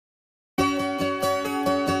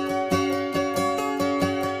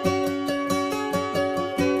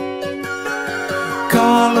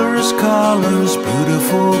Colors, colors,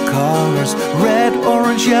 beautiful colors. Red,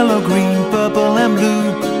 orange, yellow, green, purple and blue.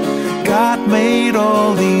 God made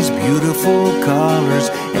all these beautiful colors,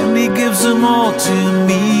 and He gives them all to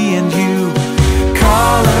me and you.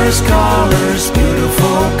 Colors, colors,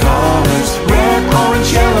 beautiful colors. Red,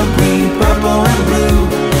 orange, yellow, green, purple and blue.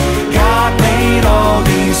 God made all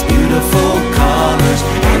these beautiful colors,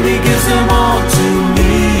 and He gives them all to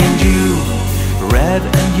me and you. Red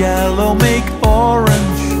and yellow make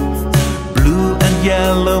orange, blue and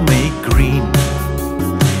yellow make green.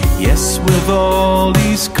 Yes, with all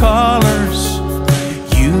these colors,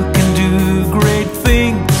 you can do great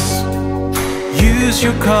things. Use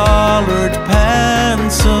your colored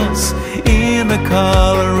pencils in a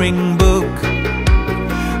coloring book.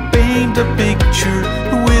 Paint a picture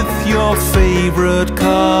with your favorite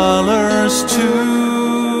colors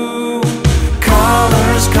too.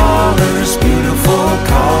 Colors, colors, beautiful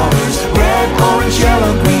colors. Red, orange,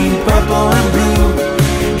 yellow, green, purple and blue.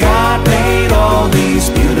 God made all these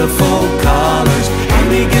beautiful colors, and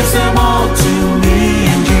He gives them all to me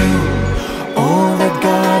and you. All that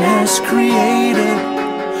God has created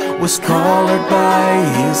was colored by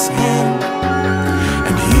His hand.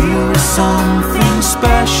 And here is something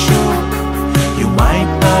special you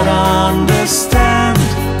might not understand.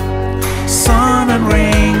 Sun and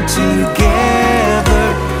rain together,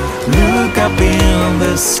 look up in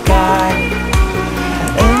the sky,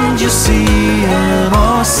 and you see an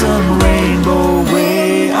awesome rainbow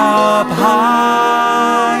way up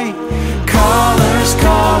high. Colors,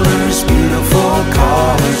 colors, beautiful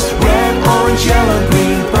colors. Red, orange, yellow,